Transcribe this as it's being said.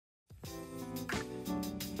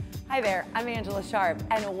Hi there, I'm Angela Sharp,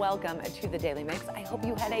 and welcome to the Daily Mix. I hope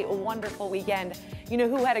you had a wonderful weekend. You know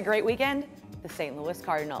who had a great weekend? The St. Louis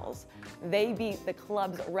Cardinals. They beat the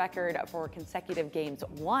club's record for consecutive games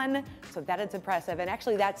won, so that is impressive. And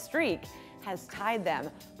actually that streak has tied them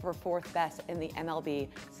for fourth best in the MLB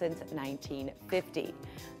since 1950.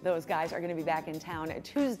 Those guys are going to be back in town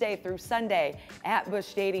Tuesday through Sunday at Busch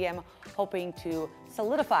Stadium, hoping to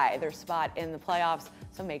solidify their spot in the playoffs.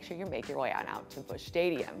 So make sure you make your way on out to Busch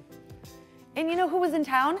Stadium. And you know who was in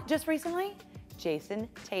town just recently? Jason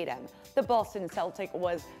Tatum. The Boston Celtic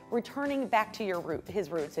was returning back to his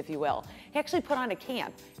roots, if you will. He actually put on a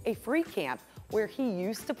camp, a free camp, where he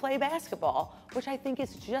used to play basketball, which I think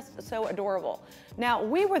is just so adorable. Now,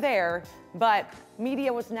 we were there, but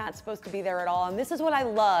media was not supposed to be there at all. And this is what I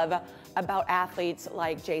love about athletes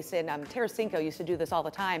like Jason. Tarasenko used to do this all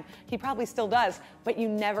the time. He probably still does, but you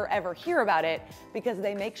never ever hear about it because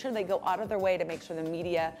they make sure they go out of their way to make sure the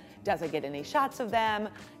media doesn't get any shots of them,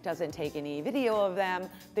 doesn't take any video of them.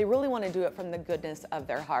 They really want to do it from the goodness of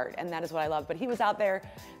their heart, and that is what I love. But he was out there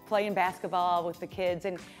playing basketball with the kids,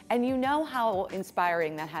 and you know how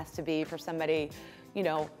inspiring that has to be for somebody, you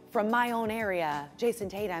know, from my own area. Jason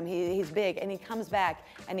Tatum, he's big, and he comes back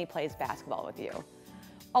and he plays basketball with you.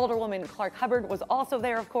 Alderwoman Clark Hubbard was also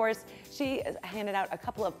there, of course. She handed out a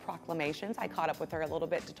couple of proclamations. I caught up with her a little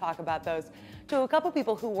bit to talk about those to a couple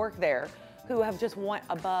people who work there, who have just went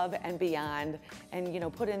above and beyond and, you know,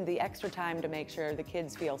 put in the extra time to make sure the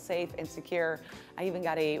kids feel safe and secure. I even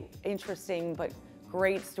got a interesting but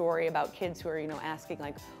great story about kids who are, you know, asking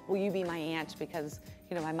like, will you be my aunt because,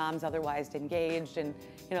 you know, my mom's otherwise engaged, and,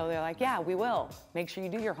 you know, they're like, yeah, we will. Make sure you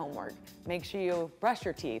do your homework. Make sure you brush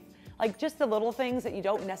your teeth. Like just the little things that you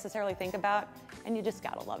don't necessarily think about, and you just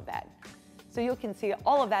gotta love that. So you can see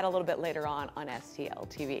all of that a little bit later on STL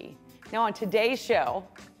TV. Now on today's show,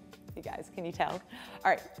 you guys, can you tell?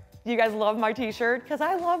 All right, you guys love my t-shirt? Because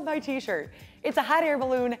I love my t-shirt. It's a hot air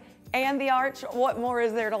balloon and the arch. What more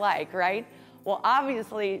is there to like, right? Well,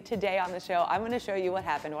 obviously today on the show, I'm gonna show you what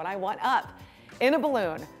happened when I went up in a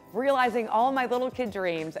balloon, realizing all my little kid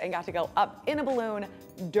dreams, and got to go up in a balloon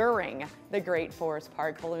during the Great Forest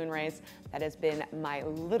Park balloon race. That has been my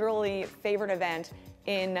literally favorite event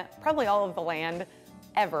in probably all of the land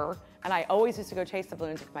ever. And I always used to go chase the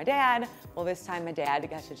balloons with my dad. Well, this time my dad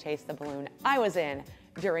got to chase the balloon I was in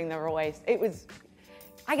during the race.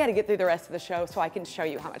 I gotta get through the rest of the show so I can show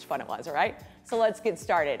you how much fun it was, all right? So let's get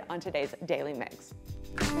started on today's Daily Mix.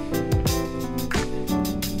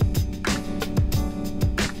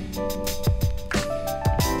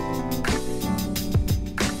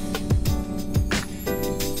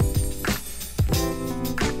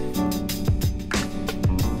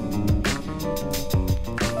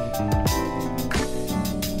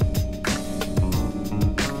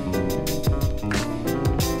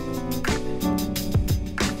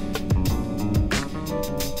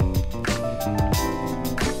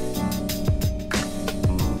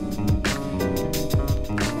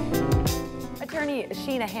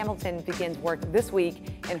 Hamilton begins work this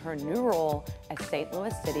week in her new role as St.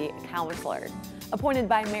 Louis City Councilor. Appointed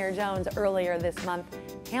by Mayor Jones earlier this month,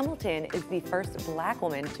 Hamilton is the first Black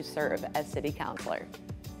woman to serve as City Councilor.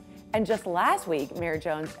 And just last week, Mayor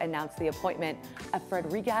Jones announced the appointment of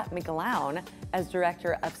Frederica McGlown as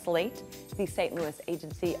Director of SLATE, the St. Louis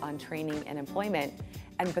Agency on Training and Employment,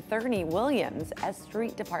 and Bethany Williams as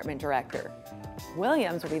Street Department Director.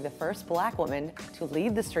 Williams will be the first Black woman to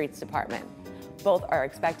lead the Streets Department. Both are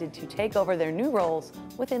expected to take over their new roles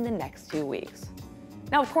within the next 2 weeks.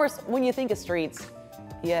 Now, of course, when you think of streets,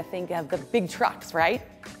 you think of the big trucks, right?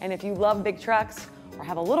 And if you love big trucks or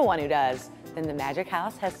have a little one who does, then the Magic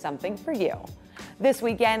House has something for you. This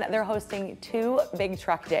weekend, they're hosting 2 big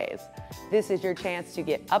truck days. This is your chance to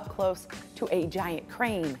get up close to a giant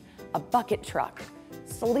crane, a bucket truck,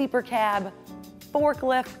 sleeper cab,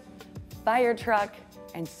 forklift, fire truck,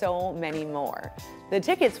 and so many more. The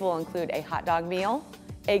tickets will include a hot dog meal,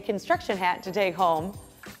 a construction hat to take home,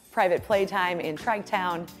 private playtime in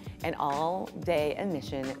Triketown, and all-day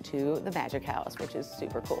admission to the Magic House, which is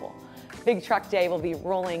super cool. Big Truck Day will be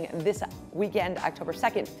rolling this weekend, October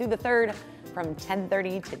 2nd through the 3rd, from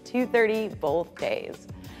 10:30 to 2:30 both days.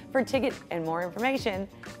 For tickets and more information,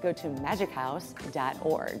 go to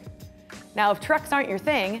magichouse.org. Now, if trucks aren't your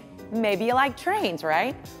thing, maybe you like trains,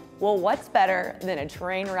 right? Well, what's better than a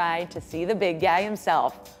train ride to see the big guy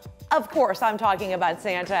himself? Of course, I'm talking about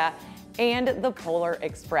Santa and the Polar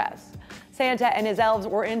Express. Santa and his elves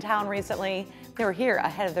were in town recently. They were here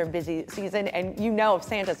ahead of their busy season, and you know if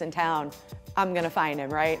Santa's in town, I'm gonna find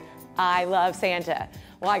him, right? I love Santa.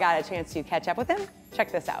 Well, I got a chance to catch up with him.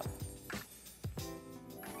 Check this out.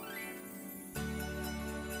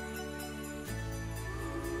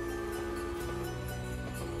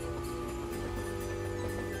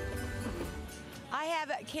 I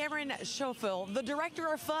have Cameron Schofield, the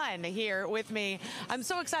Director of Fun, here with me. I'm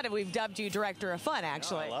so excited we've dubbed you Director of Fun,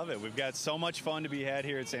 actually. Oh, I love it. We've got so much fun to be had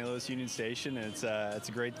here at St. Louis Union Station, and it's a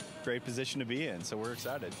great position to be in, so we're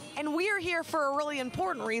excited. And we are here for a really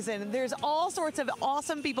important reason. There's all sorts of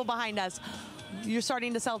awesome people behind us. You're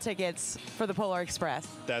starting to sell tickets for the Polar Express.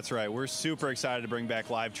 That's right. We're super excited to bring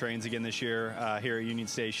back live trains again this year here at Union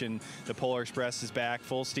Station. The Polar Express is back,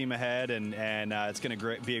 full steam ahead, and it's going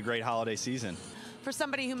to be a great holiday season. For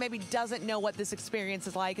somebody who maybe doesn't know what this experience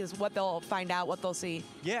is like, is what they'll find out, what they'll see.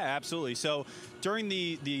 Yeah, absolutely. So during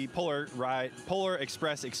the Polar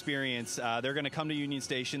Express experience, they're going to come to Union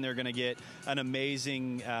Station. They're going to get an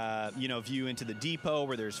amazing view into the depot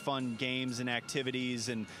where there's fun games and activities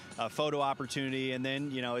and a photo opportunity, and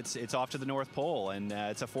then it's off to the North Pole, and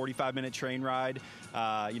it's a 45-minute train ride.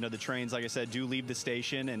 The trains, like I said, do leave the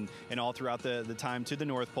station, and all throughout the time to the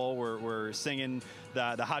North Pole, we're singing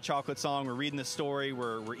the hot chocolate song, we're reading the story,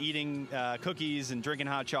 we're eating cookies and drinking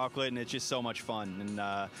hot chocolate, and it's just so much fun.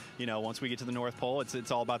 And once we get to the North Pole,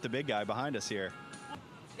 it's all about the big guy behind us here.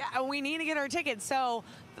 Yeah, we need to get our tickets. So,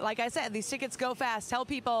 like I said, these tickets go fast. Tell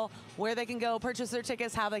people where they can go purchase their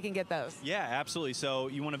tickets, how they can get those. Yeah, absolutely. So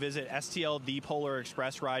you want to visit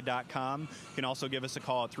stlthepolaexpressride.com. You can also give us a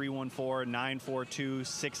call at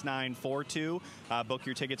 314-942-6942. Book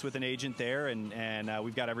your tickets with an agent there, and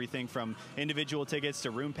we've got everything from individual tickets to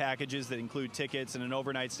room packages that include tickets and an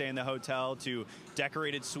overnight stay in the hotel to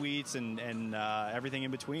decorated suites and everything in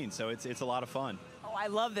between. So it's a lot of fun. Oh, I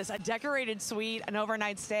love this. A decorated suite, an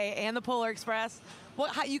overnight stay, and the Polar Express. Well,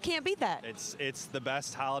 you can't beat that. It's the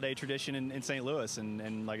best holiday tradition in St. Louis,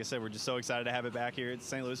 and like I said, we're just so excited to have it back here at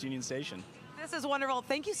St. Louis Union Station. This is wonderful.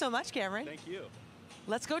 Thank you so much, Cameron. Thank you.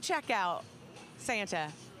 Let's go check out Santa.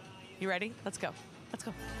 You ready? Let's go. Let's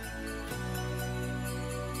go.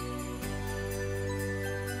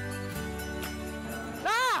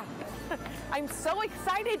 Ah! I'm so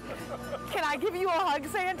excited. Can I give you a hug,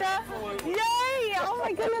 Santa? Absolutely. Yay! Oh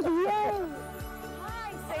my goodness, yay!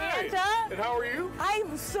 Hi, Santa. Hey, and how are you?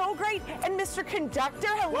 I'm so great. And Mr. Conductor,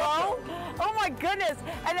 hello. Oh my goodness.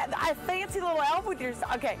 And a fancy little elf with your,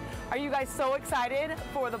 okay. Are you guys so excited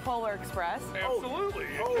for the Polar Express? Absolutely.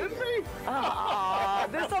 You kidding me? Oh,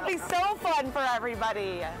 this will be so fun for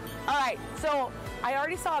everybody. All right, so I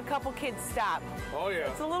already saw a couple kids stop. Oh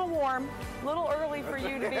yeah. It's a little warm, a little early for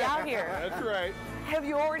you to be out here. That's right. Have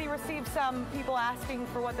you already received some people asking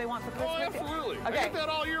for what they want for Christmas? Oh, absolutely. Okay. I get that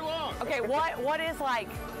all year long. Okay, what is like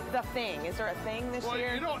the thing? Is there a thing this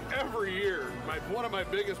year? Well, every year, one of my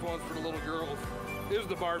biggest ones for the little girls is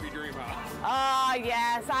the Barbie Dream House. Oh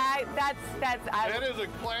yes, That is a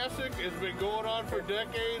classic. It's been going on for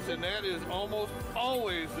decades, and that is almost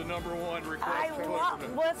always the #1 request.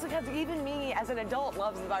 Well, it's because even me as an adult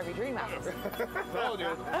loves the Barbie Dream House. Told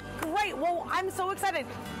you. Great. Well, I'm so excited.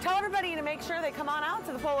 Tell everybody to make sure they come on out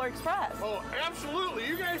to the Polar Express. Oh, absolutely.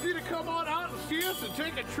 You guys need to come on out and see us and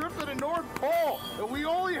take a trip to the North Pole. And we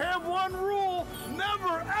only have one rule: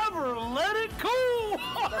 never ever let it cool.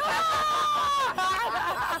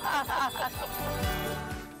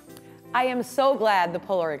 I am so glad the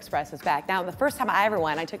Polar Express is back. Now, the first time I ever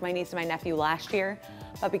went, I took my niece and my nephew last year,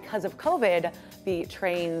 but because of COVID, the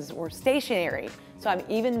trains were stationary. So I'm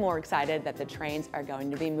even more excited that the trains are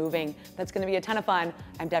going to be moving. That's going to be a ton of fun.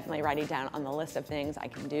 I'm definitely writing down on the list of things I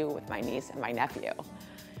can do with my niece and my nephew.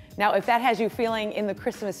 Now, if that has you feeling in the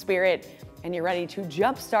Christmas spirit and you're ready to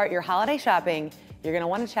jumpstart your holiday shopping, you're going to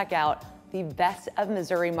want to check out the Best of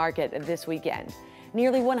Missouri Market this weekend.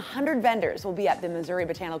 Nearly 100 vendors will be at the Missouri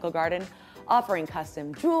Botanical Garden offering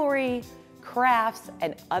custom jewelry, crafts,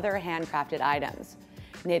 and other handcrafted items,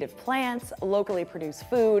 native plants, locally produced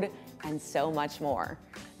food, and so much more.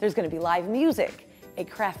 There's going to be live music, a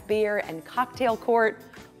craft beer and cocktail court,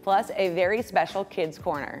 plus a very special kids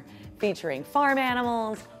corner featuring farm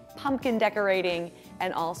animals, pumpkin decorating,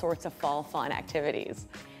 and all sorts of fall fun activities.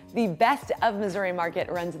 The Best of Missouri Market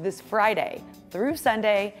runs this Friday through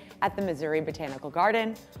Sunday at the Missouri Botanical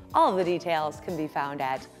Garden. All of the details can be found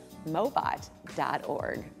at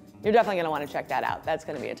mobot.org. You're definitely going to want to check that out. That's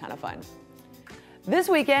going to be a ton of fun. This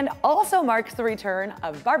weekend also marks the return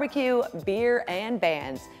of barbecue, beer, and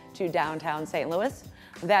bands to downtown St. Louis.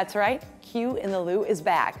 That's right, Q in the Lou is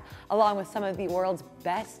back, along with some of the world's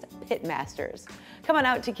best pit masters. Come on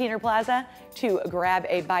out to Keener Plaza to grab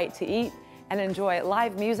a bite to eat and enjoy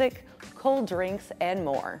live music, cold drinks, and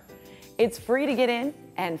more. It's free to get in,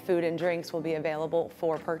 and food and drinks will be available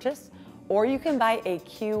for purchase, or you can buy a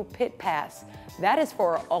Q Pit Pass. That is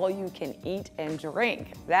for all you can eat and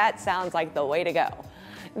drink. That sounds like the way to go.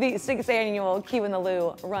 The 6th annual Q in the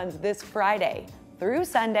Lou runs this Friday through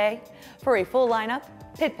Sunday. For a full lineup,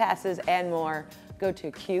 pit passes, and more, go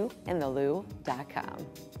to qinthelou.com.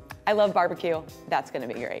 I love barbecue. That's going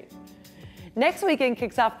to be great. Next weekend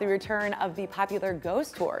kicks off the return of the popular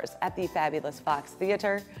ghost tours at the fabulous Fox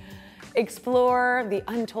Theater. Explore the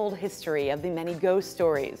untold history of the many ghost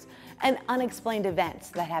stories and unexplained events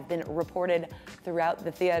that have been reported throughout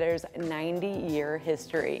the theater's 90-year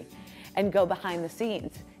history. And go behind the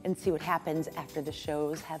scenes and see what happens after the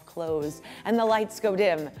shows have closed and the lights go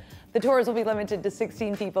dim. The tours will be limited to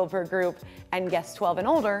 16 people per group, and guests 12 and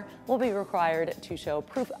older will be required to show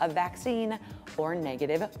proof of vaccine or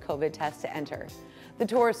negative COVID test to enter. The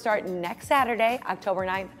tours start next Saturday, October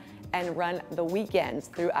 9th, and run the weekends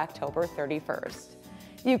through October 31st.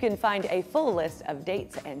 You can find a full list of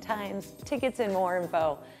dates and times, tickets, and more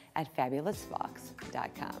info at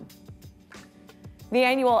fabulousfox.com. The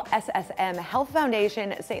annual SSM Health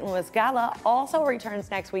Foundation St. Louis Gala also returns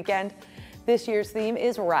next weekend. This year's theme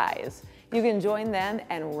is Rise. You can join them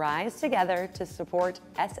and rise together to support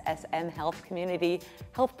SSM Health community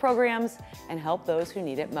health programs and help those who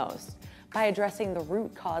need it most by addressing the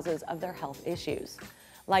root causes of their health issues,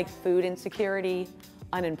 like food insecurity,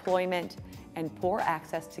 unemployment, and poor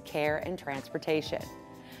access to care and transportation.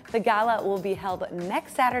 The gala will be held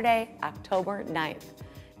next Saturday, October 9th,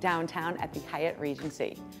 downtown at the Hyatt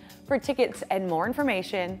Regency. For tickets and more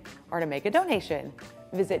information or to make a donation,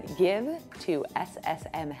 visit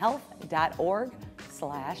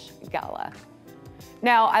give2ssmhealth.org/gala.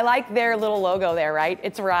 Now, I like their little logo there, right?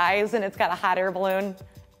 It's Rise and it's got a hot air balloon,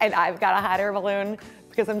 and I've got a hot air balloon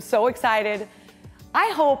because I'm so excited. I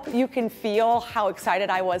hope you can feel how excited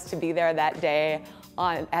I was to be there that day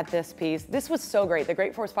at this piece. This was so great. The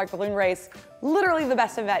Great Forest Park Balloon Race, literally the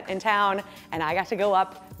best event in town, and I got to go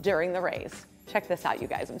up during the race. Check this out, you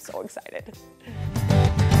guys. I'm so excited.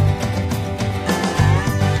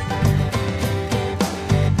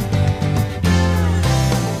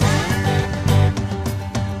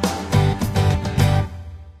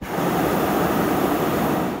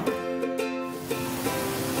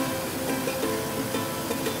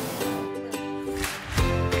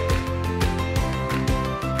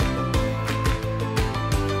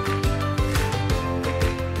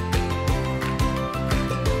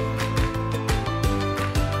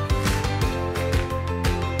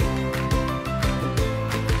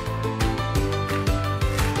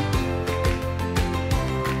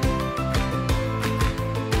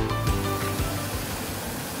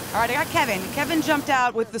 All right, I got Kevin. Kevin jumped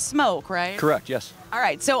out with the smoke, right? Correct, yes. All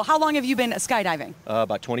right, so how long have you been skydiving?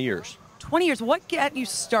 About 20 years. 20 years. What got you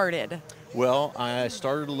started? Well, I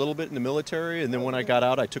started a little bit in the military, and then when I got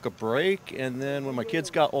out, I took a break, and then when my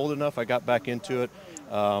kids got old enough, I got back into it.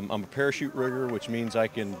 I'm a parachute rigger, which means I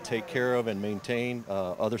can take care of and maintain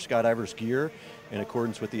other skydivers' gear in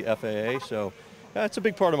accordance with the FAA, so it's a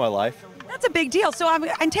big part of my life. That's a big deal. So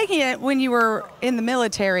I'm taking it when you were in the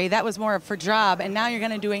military, that was more for job, and now you're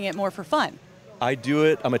going to doing it more for fun. I do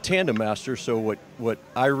it. I'm a tandem master, so what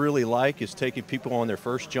I really like is taking people on their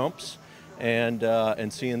first jumps and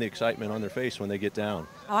seeing the excitement on their face when they get down.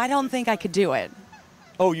 Oh, I don't think I could do it.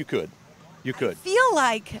 Oh, you could. You could. I feel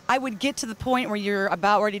like I would get to the point where you're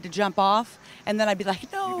about ready to jump off, and then I'd be like,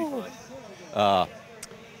 no.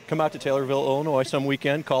 Come out to Taylorville, Illinois some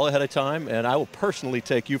weekend, call ahead of time, and I will personally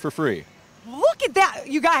take you for free. Look at that,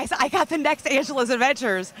 you guys. I got the next Angela's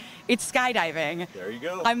Adventures. It's skydiving. There you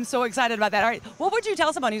go. I'm so excited about that. All right, what would you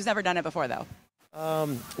tell someone who's never done it before, though?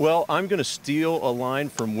 Well, I'm going to steal a line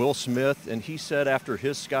from Will Smith, and he said after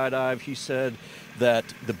his skydive, he said that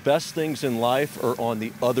the best things in life are on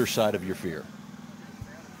the other side of your fear.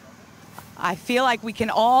 I feel like we can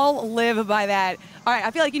all live by that. All right, I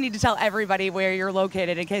feel like you need to tell everybody where you're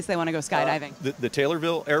located in case they want to go skydiving. The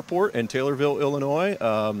Taylorville Airport in Taylorville,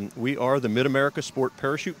 Illinois. We are the Mid-America Sport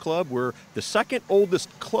Parachute Club. We're the second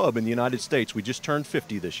oldest club in the United States. We just turned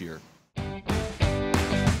 50 this year.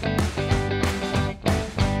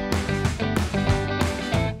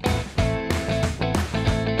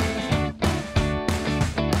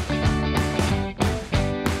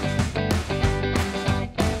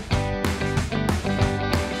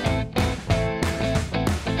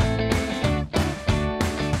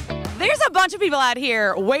 Bunch of people out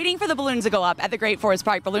here waiting for the balloons to go up at the Great Forest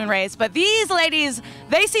Park Balloon Race, but these ladies,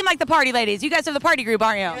 they seem like the party ladies. You guys are the party group,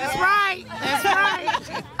 aren't you? That's right. That's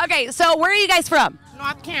right. Okay, so where are you guys from?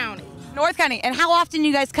 North County. North County. And how often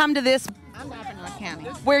you guys come to this? I'm not from North County.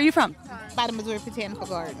 Where are you from? By the Missouri Botanical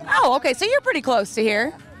Garden. Oh, okay, so you're pretty close to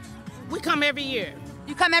here. We come every year.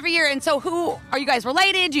 You come every year, and so who, are you guys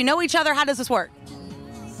related? Do you know each other? How does this work?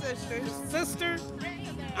 Sister.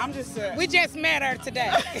 I'm just we just met her today.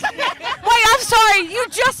 Wait, I'm sorry, you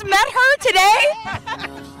just met her today?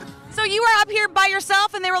 So you were up here by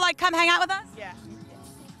yourself and they were like, come hang out with us? Yeah.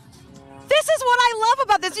 this is what I love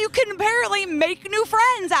about this. You can apparently make new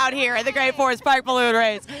friends out here at the Great Forest Park Balloon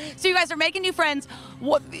Race. So you guys are making new friends.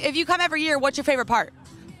 If you come every year, what's your favorite part?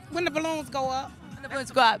 When the balloons go up. When the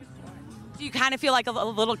balloons go up. Do you kind of feel like a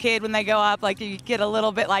little kid when they go up? Like you get a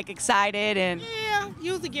little bit like excited and... Yeah,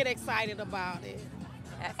 usually get excited about it.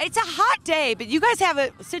 It's a hot day, but you guys have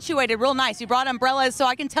it situated real nice. You brought umbrellas, so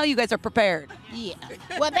I can tell you guys are prepared. Yeah.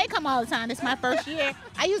 Well, they come all the time. It's my first year.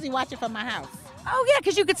 I usually watch it from my house. Oh, yeah,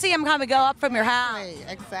 because you could see them kind of go up from your house. Right,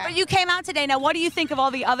 exactly. But you came out today. Now, what do you think of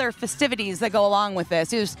all the other festivities that go along with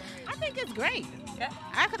this? I think it's great. Yeah.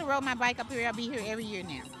 I could have rode my bike up here. I'll be here every year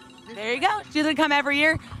now. There you go. She's going to come every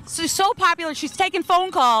year. She's so popular, she's taking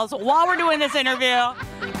phone calls while we're doing this interview.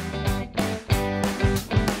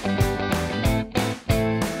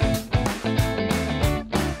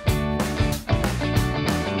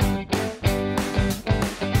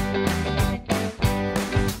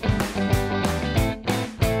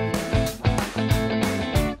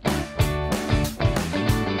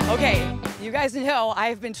 Okay, you guys know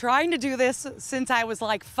I've been trying to do this since I was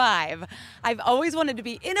like 5. I've always wanted to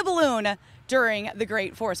be in a balloon during the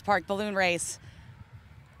Great Forest Park Balloon Race.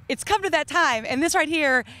 It's come to that time, and this right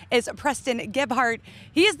here is Preston Gebhardt.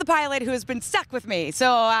 He is the pilot who has been stuck with me,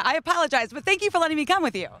 so I apologize, but thank you for letting me come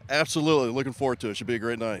with you. Absolutely, looking forward to it. Should be a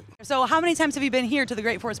great night. So how many times have you been here to the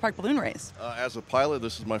Great Forest Park Balloon Race? As a pilot,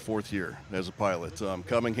 this is my 4th year as a pilot.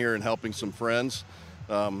 Coming here and helping some friends.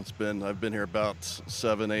 I've been here about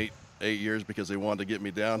 8 years because they wanted to get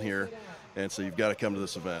me down here, and so you've got to come to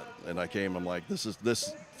this event. And I came. I'm like,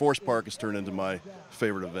 this Forest Park has turned into my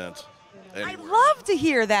favorite event. I love to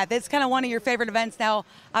hear that. That's kind of one of your favorite events. Now,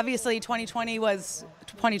 obviously, 2020 was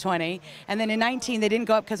 2020, and then in 19 they didn't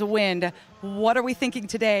go up because of wind. What are we thinking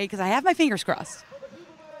today? Because I have my fingers crossed.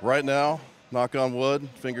 Right now, knock on wood,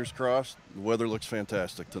 fingers crossed, the weather looks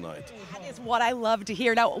fantastic tonight. That is what I love to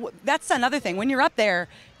hear. Now, that's another thing. When you're up there,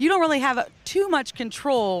 you don't really have too much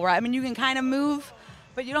control, right? I mean, you can kind of move,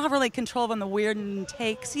 but you don't have really control when the wind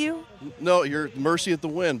takes you. No, you're at mercy at the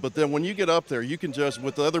wind, but then when you get up there, you can just,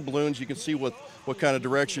 with the other balloons, you can see what kind of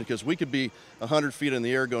direction, because we could be 100 feet in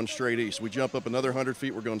the air going straight east. We jump up another 100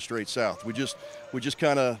 feet, we're going straight south. We just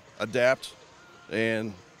kind of adapt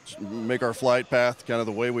and make our flight path kind of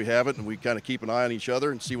the way we have it, and we kind of keep an eye on each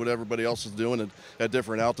other and see what everybody else is doing at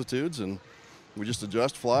different altitudes, and we just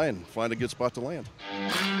adjust, fly, and find a good spot to land.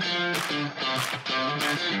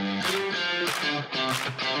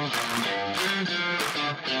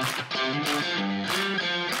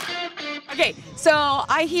 Okay, so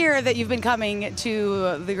I hear that you've been coming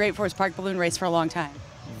to the Great Forest Park Balloon Race for a long time.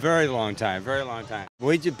 Very long time, very long time.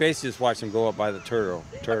 We just basically just watched them go up by the turtle.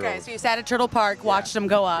 Okay, so you sat at Turtle Park, watched them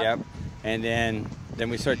go up. Yep, and then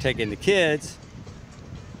we started taking the kids,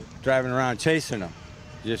 driving around chasing them.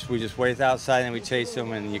 We just wait outside and we chase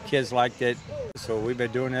them, and your kids liked it. So we've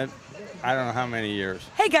been doing it, I don't know how many years.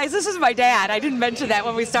 Hey guys, this is my dad. I didn't mention that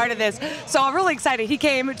when we started this. So I'm really excited. He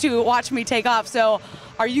came to watch me take off. So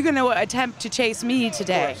are you going to attempt to chase me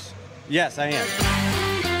today? Yes, I am.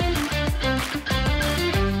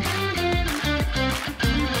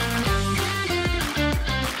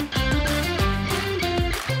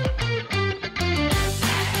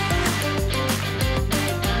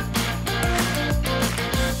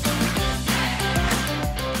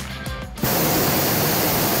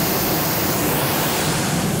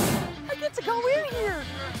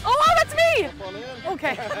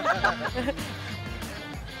 Okay.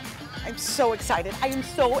 I'm so excited. I am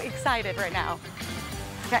so excited right now.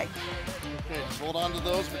 Okay. Okay, just hold on to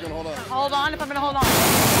those. We're gonna hold on. Hold on if I'm gonna hold on. Oh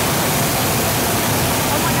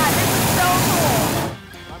my God, this is so cool.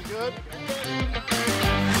 I'm good.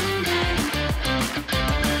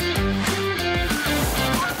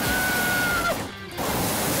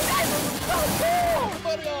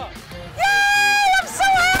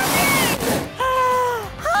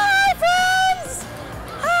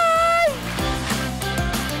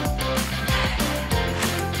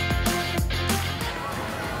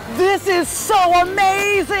 This is so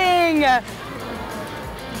amazing!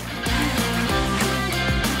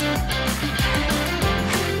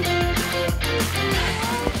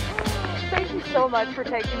 Thank you so much for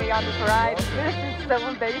taking me on this ride. This is so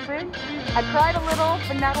amazing. I cried a little,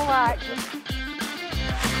 but not a lot.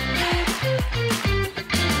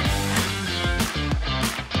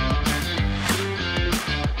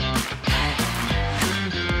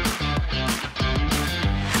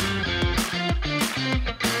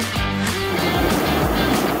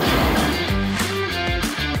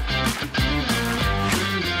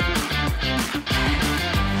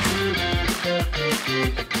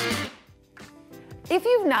 If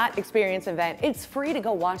you've not experienced an event, it's free to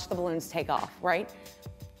go watch the balloons take off, right?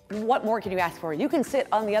 what more can you ask for? You can sit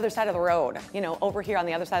on the other side of the road, over here on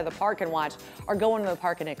the other side of the park and watch, or go into the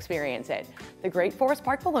park and experience it. The Great Forest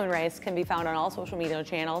Park Balloon Race can be found on all social media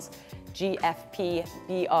channels,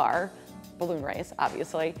 GFPBR, balloon race,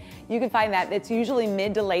 obviously. You can find that. It's usually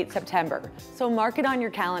mid to late September. So mark it on your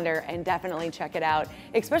calendar and definitely check it out,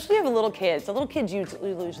 especially if you have little kids. The little kids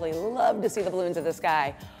usually love to see the balloons in the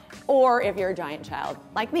sky. Or if you're a giant child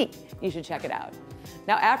like me, you should check it out.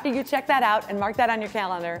 Now, after you check that out and mark that on your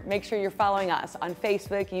calendar, make sure you're following us on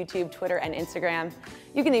Facebook, YouTube, Twitter, and Instagram.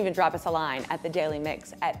 You can even drop us a line at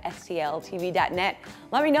thedailymix@stltv.net.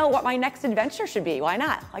 Let me know what my next adventure should be. Why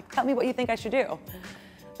not? Tell me what you think I should do.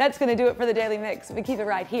 That's going to do it for the Daily Mix. We keep it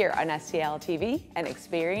right here on STL TV and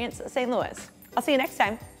Experience St. Louis. I'll see you next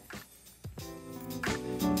time.